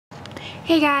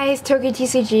Hey guys, Toki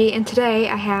TCG, and today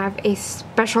I have a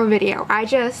special video. I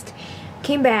just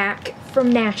came back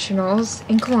from Nationals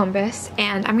in Columbus,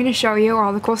 and I'm going to show you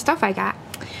all the cool stuff I got.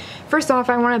 First off,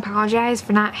 I want to apologize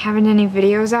for not having any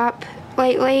videos up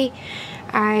lately.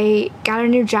 I got a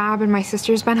new job and my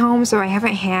sister's been home, so I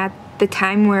haven't had the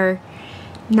time where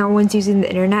no one's using the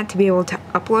internet to be able to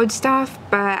upload stuff,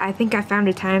 but I think I found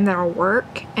a time that'll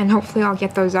work, and hopefully I'll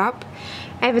get those up.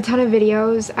 I have a ton of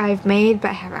videos I've made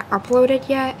but haven't uploaded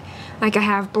yet. Like I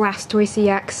have Blastoise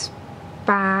EX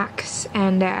box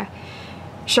and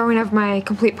showing of my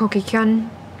complete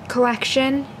Pokemon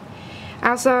collection.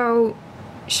 I also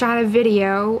shot a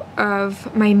video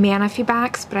of my Manaphy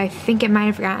box, but I think it might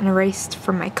have gotten erased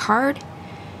from my card,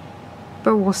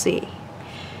 but we'll see.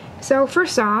 So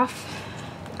first off,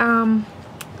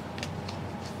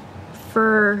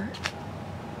 for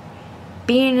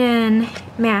being in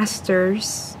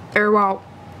Masters, or well,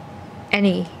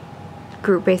 any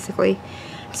group basically,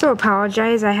 so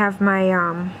apologize. I have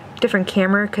my different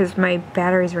camera because my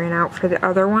batteries ran out for the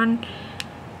other one,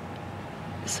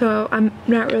 so I'm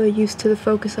not really used to the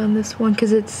focus on this one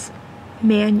because it's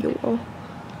manual,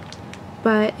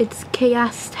 but it's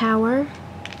Chaos Tower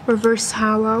reverse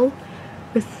hollow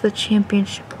with the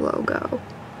championship logo.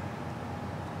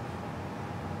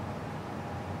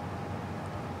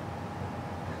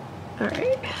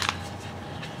 Alright.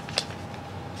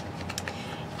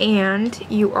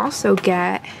 And you also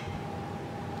get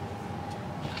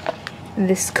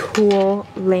this cool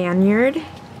lanyard.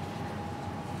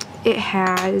 It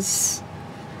has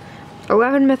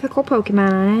 11 mythical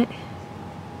Pokemon on it.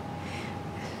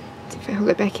 Let's see if I hold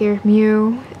it back here.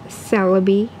 Mew,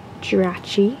 Celebi,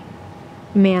 Jirachi,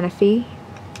 Manaphy,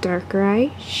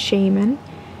 Darkrai, Shaman,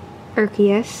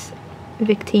 Arceus,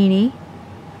 Victini,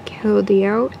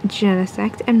 Keldeo,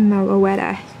 Genesect, and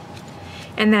Meloetta.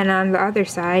 And then on the other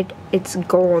side, it's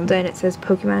gold and it says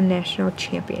Pokemon National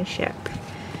Championship.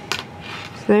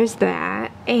 So there's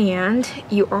that. And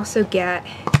you also get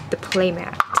the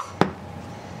playmat.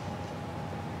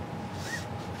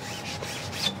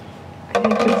 I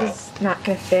think this is not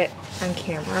going to fit on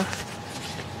camera.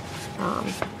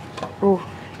 Oh,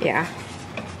 yeah.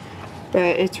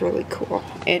 But it's really cool.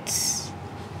 It's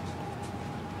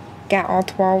got all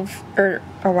 12, or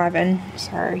 11,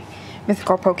 sorry,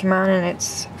 mythical Pokemon, and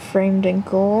it's framed in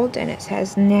gold, and it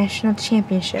says National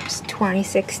Championships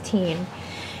 2016.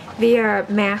 The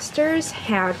Masters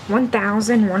had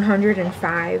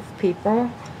 1,105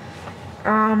 people.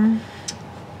 I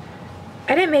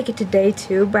didn't make it to day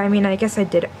 2, but I mean, I guess I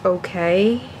did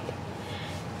okay.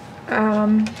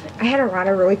 I had a lot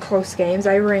of really close games.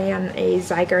 I ran a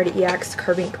Zygarde EX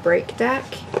Carbink Break deck.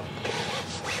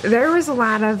 There was a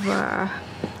lot of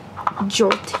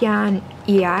Jolteon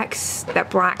EX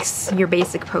that blocks your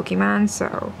basic Pokemon,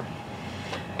 so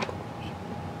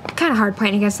kind of hard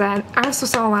playing against that. I also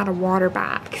saw a lot of Water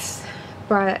Box,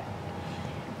 but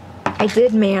I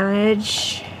did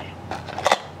manage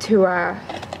to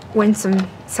win some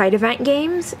side event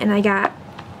games, and I got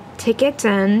tickets,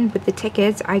 and with the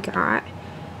tickets I got,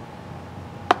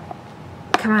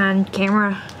 come on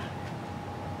camera,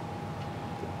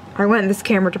 I lent this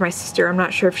camera to my sister. I'm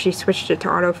not sure if she switched it to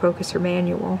autofocus or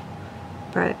manual,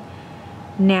 but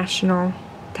National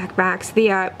deck box. The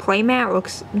playmat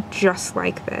looks just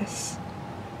like this,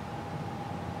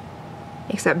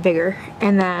 except bigger.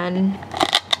 And then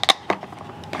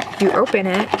you open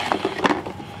it,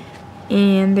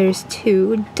 and there's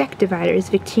 2 deck dividers,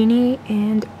 Victini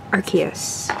and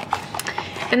Arceus.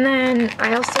 And then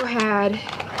I also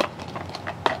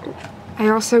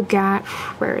got,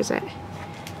 where is it?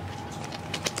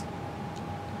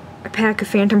 A pack of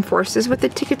Phantom Forces with the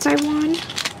tickets I won.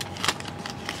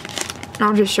 And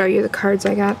I'll just show you the cards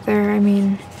I got there. I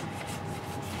mean,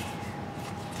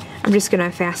 I'm just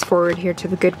gonna fast forward here to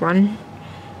the good one.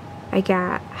 I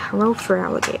got Hello for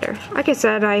Alligator. Like I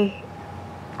said,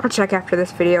 I'll check after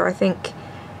this video. I think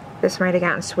this might have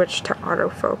gotten switched to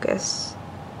autofocus.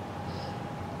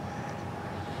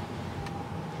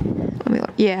 Let me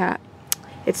look. Yeah,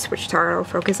 it's switched to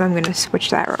autofocus. I'm gonna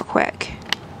switch that real quick.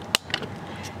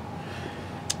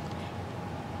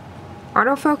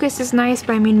 Autofocus is nice,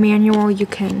 but I mean manual, you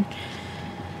can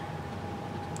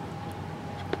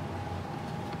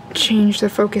change the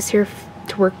focus here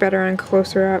to work better on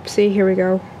closer up. See, here we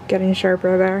go, getting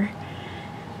sharper there.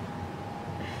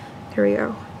 There we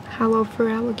go. Hello for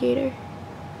Alligator.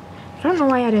 I don't know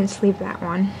why I didn't sleeve that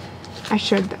one. I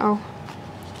should though.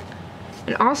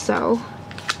 And also,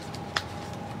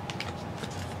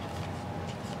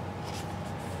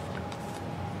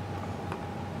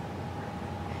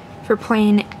 for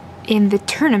playing in the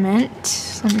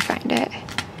tournament, let me find it,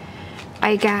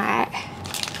 I got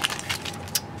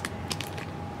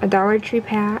a Dollar Tree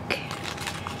pack.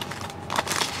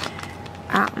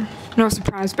 No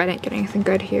surprise, but I didn't get anything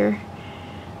good here.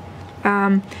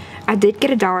 I did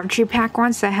get a Dollar Tree pack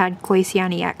once that had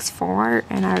Glaceon EX4,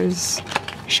 and I was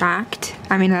shocked.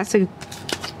 I mean, that's a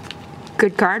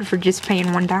good card for just paying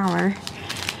 $1.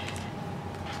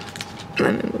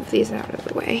 Let me move these out of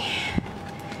the way.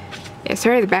 Yeah,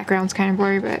 sorry the background's kind of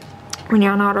blurry, but when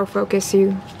you're on autofocus,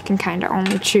 you can kind of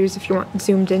only choose if you want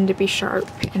zoomed in to be sharp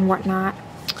and whatnot.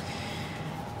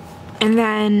 And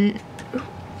then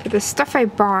the stuff I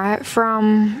bought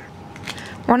from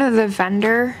one of the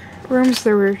vendor rooms,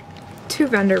 there were 2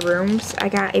 vendor rooms. I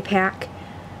got a pack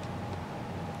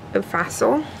of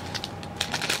Fossil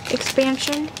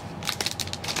expansion.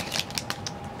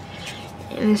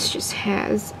 And this just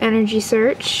has Energy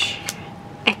Search,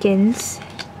 Ekans,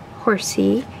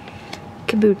 Horsey,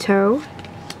 Kabuto,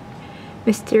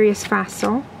 Mysterious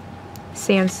Fossil,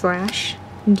 Sandslash,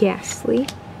 Ghastly,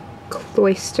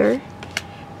 Cloyster,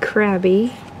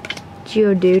 Krabby,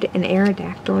 Geodude, and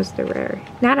Aerodactyl is the rare.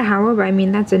 Not a hollow, but I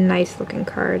mean that's a nice looking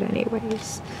card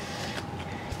anyways.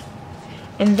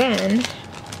 And then,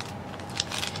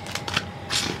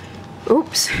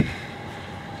 oops,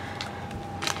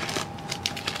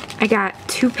 I got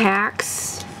 2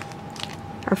 packs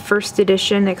of first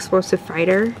edition Explosive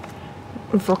Fighter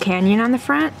with Volcanion on the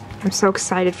front. I'm so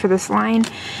excited for this line.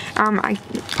 I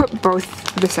put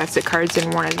both the sets of cards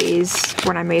in one of these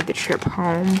when I made the trip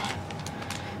home.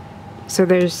 So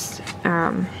there's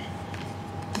 10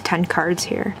 cards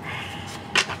here.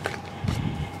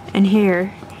 And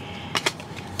here,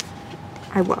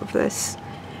 I love this.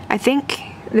 I think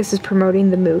this is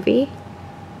promoting the movie.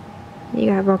 You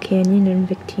got Volcanion and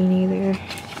Victini there.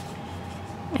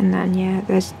 And then, yeah,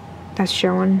 that's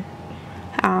showing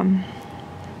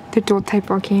the dual type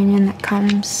Volcanion that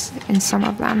comes in some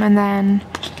of them. And then,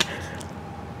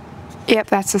 yep,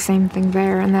 that's the same thing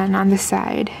there. And then on the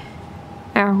side,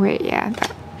 oh wait, yeah,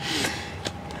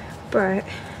 but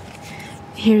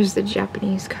here's the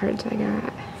Japanese cards I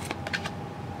got.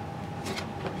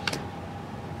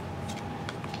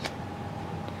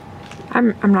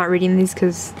 I'm not reading these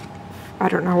because I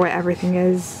don't know what everything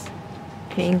is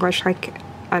in English. Like,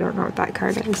 I don't know what that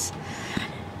card is.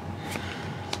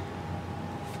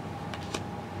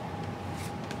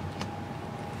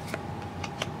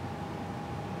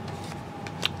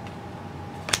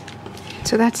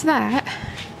 So that's that.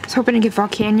 I was hoping to get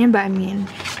Volcanion, but I mean,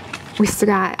 we still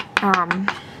got,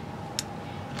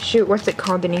 shoot, what's it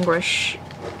called in English?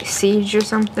 Siege or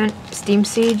something? Steam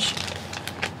Siege?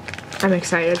 I'm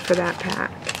excited for that pack.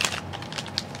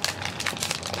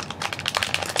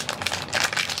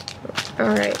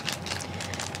 Alright.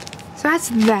 So that's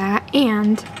that,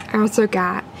 and I also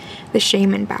got the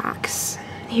Shaman box.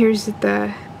 Here's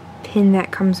the pin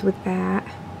that comes with that.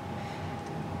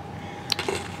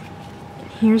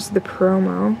 Here's the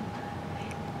promo.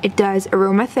 It does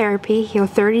Aromatherapy, heal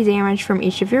 30 damage from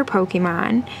each of your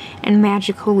Pokemon, and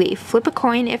Magical Leaf. Flip a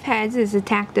coin if heads, this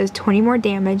attack does 20 more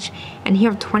damage, and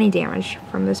heal 20 damage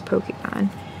from this Pokemon.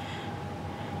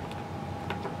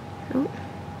 Ooh.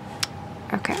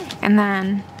 Okay, and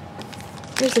then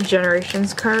here's the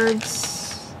Generations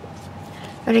cards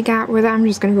that I got with it. I'm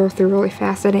just going to go through really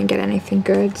fast. I didn't get anything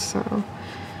good, so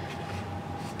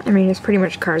I mean, it's pretty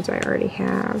much cards I already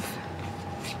have.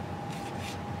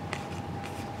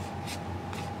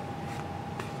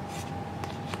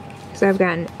 I've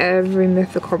gotten every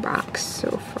mythical box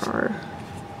so far.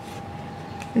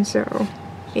 And so,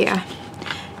 yeah.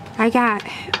 I got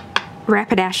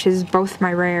Rapidash's both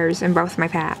my rares and both my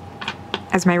pack.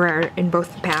 As my rare in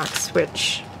both the packs,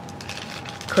 which,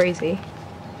 crazy.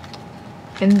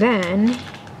 And then,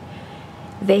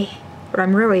 what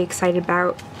I'm really excited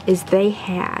about is they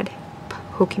had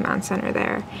Pokemon Center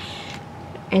there.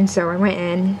 And so I went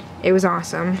in, it was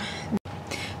awesome.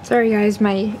 Sorry guys,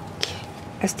 my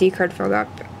SD card filled up.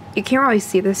 You can't really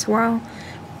see this well,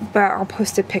 but I'll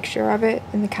post a picture of it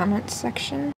in the comments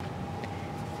section.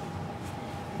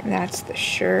 And that's the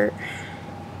shirt.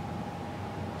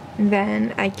 And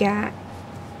then I got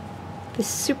this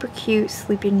super cute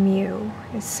Sleeping Mew.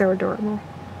 It's so adorable.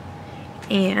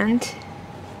 And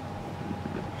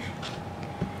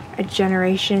a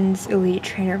Generations Elite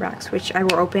Trainer box, which I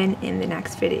will open in the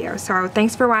next video. So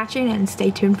thanks for watching, and stay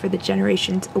tuned for the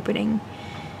Generations opening.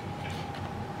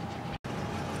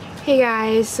 Hey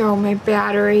guys, so my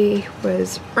battery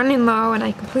was running low and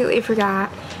I completely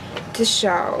forgot to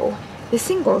show the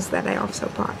singles that I also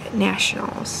bought at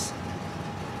Nationals.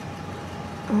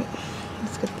 Oh,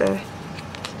 let's get the,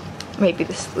 maybe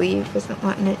the sleeve isn't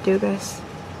letting it do this.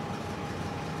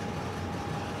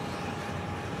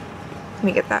 Let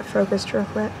me get that focused real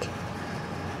quick.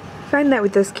 I find that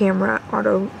with this camera,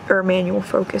 auto or manual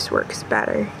focus works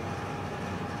better.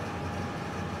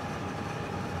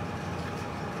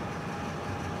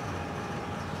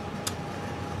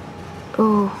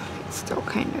 Oh, it's still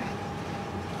kind of.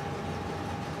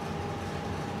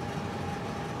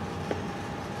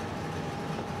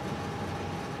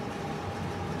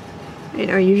 I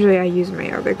know usually I use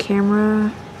my other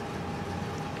camera,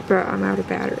 but I'm out of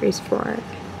batteries for it.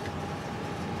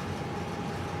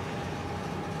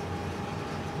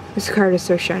 This card is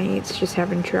so shiny, it's just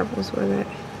having troubles with it.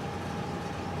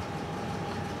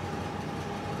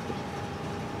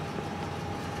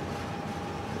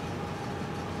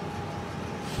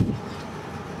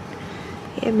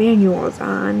 Yeah, manual is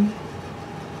on.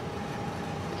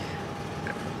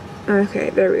 Okay,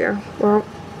 there we go. Well,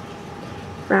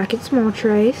 Racket Small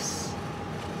Trace.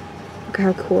 Look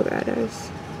how cool that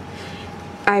is.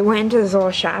 I went into this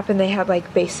little shop and they had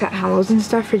like base set hollows and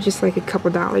stuff for just like a couple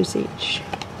dollars each.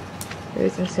 It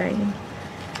was insane.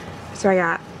 So I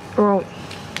got, well,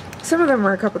 some of them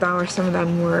were a couple dollars, some of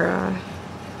them were a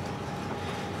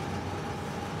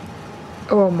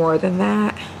little more than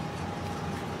that.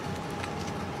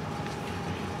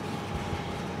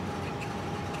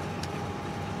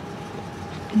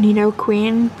 Nino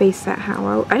Queen base set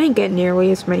hollow. I didn't get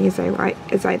nearly as many as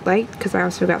I'd like because I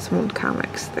also got some old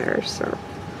comics there. So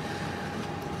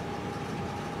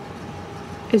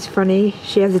it's funny.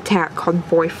 She has a tag called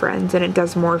Boyfriends, and it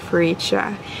does more for each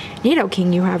Nino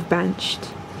King you have benched.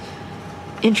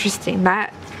 Interesting.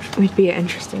 That would be an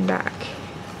interesting deck.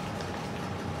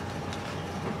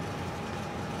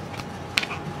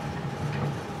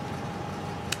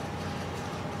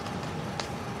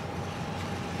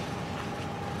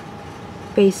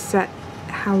 Base set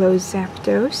Hollow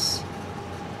Zapdos.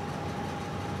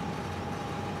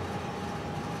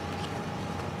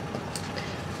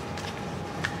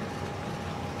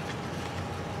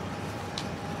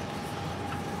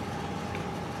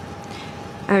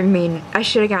 I mean, I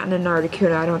should have gotten an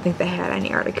Articuno. I don't think they had any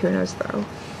Articunos though.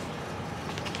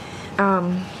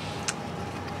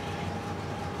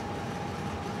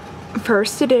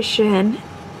 First edition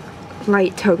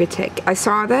Light Togetic. I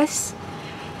saw this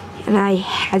and I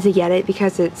had to get it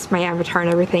because it's my avatar and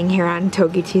everything here on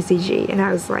Togi TCG, and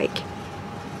I was like,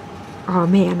 oh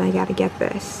man, I gotta get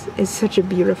this. It's such a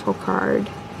beautiful card,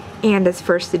 and it's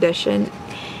first edition,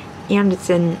 and it's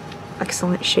in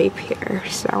excellent shape here,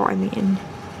 so I mean,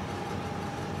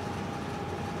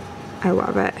 I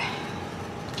love it.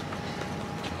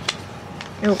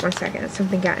 Oh, 1 second,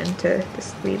 something got into the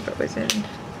sleeve that was in.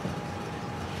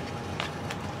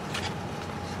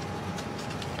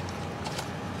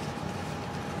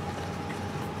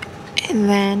 And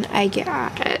then I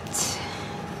got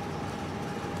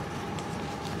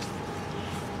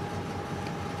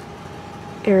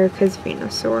Erica's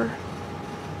Venusaur.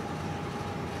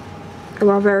 I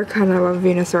love Erica and I love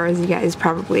Venusaur, as you guys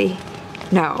probably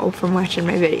know from watching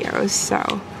my videos,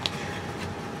 so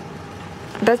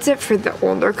that's it for the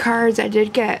older cards. I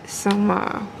did get some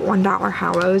 $1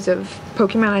 hollows of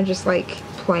Pokemon I just like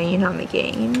playing on the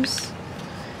games.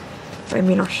 I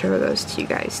mean, I'll show those to you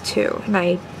guys too. And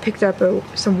I picked up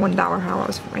some $1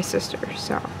 hollows for my sister,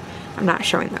 so I'm not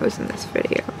showing those in this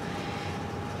video.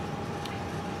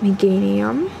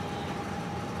 Meganium.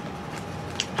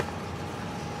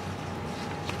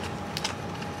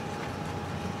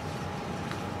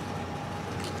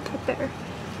 Put there.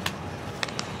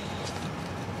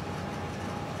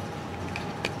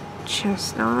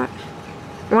 Chestnut.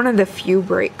 One of the few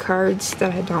break cards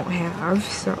that I don't have,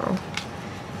 so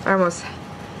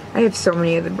I have so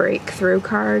many of the breakthrough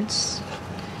cards,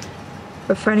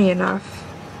 but funny enough,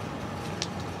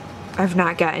 I've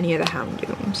not got any of the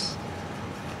Houndooms.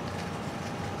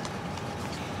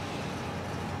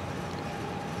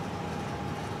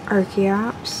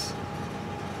 Archeops.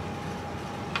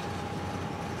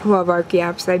 I love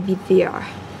Archeops. I beat the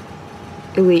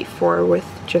Elite Four with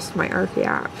just my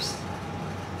Archeops.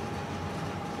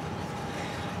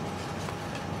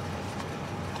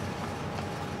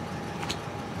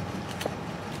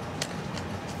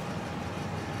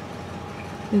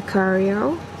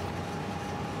 Lucario,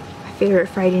 my favorite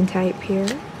fighting type here.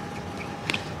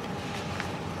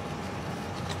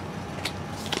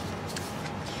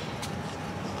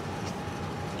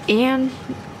 And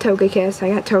Togekiss. I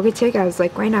got Togetic. I was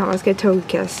like, why not? Let's get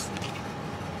Togekiss.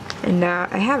 And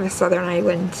I have a Southern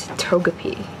Island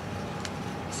Togepi.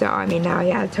 So, I mean, now,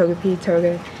 yeah, Togepi,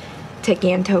 Togetic,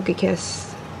 and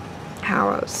Togekiss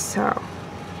hollows. So,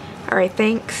 alright,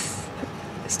 thanks.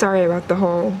 Sorry about the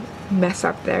whole mess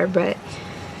up there, but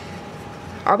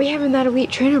I'll be having that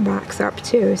Elite Trainer box up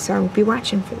too, so be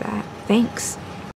watching for that. Thanks.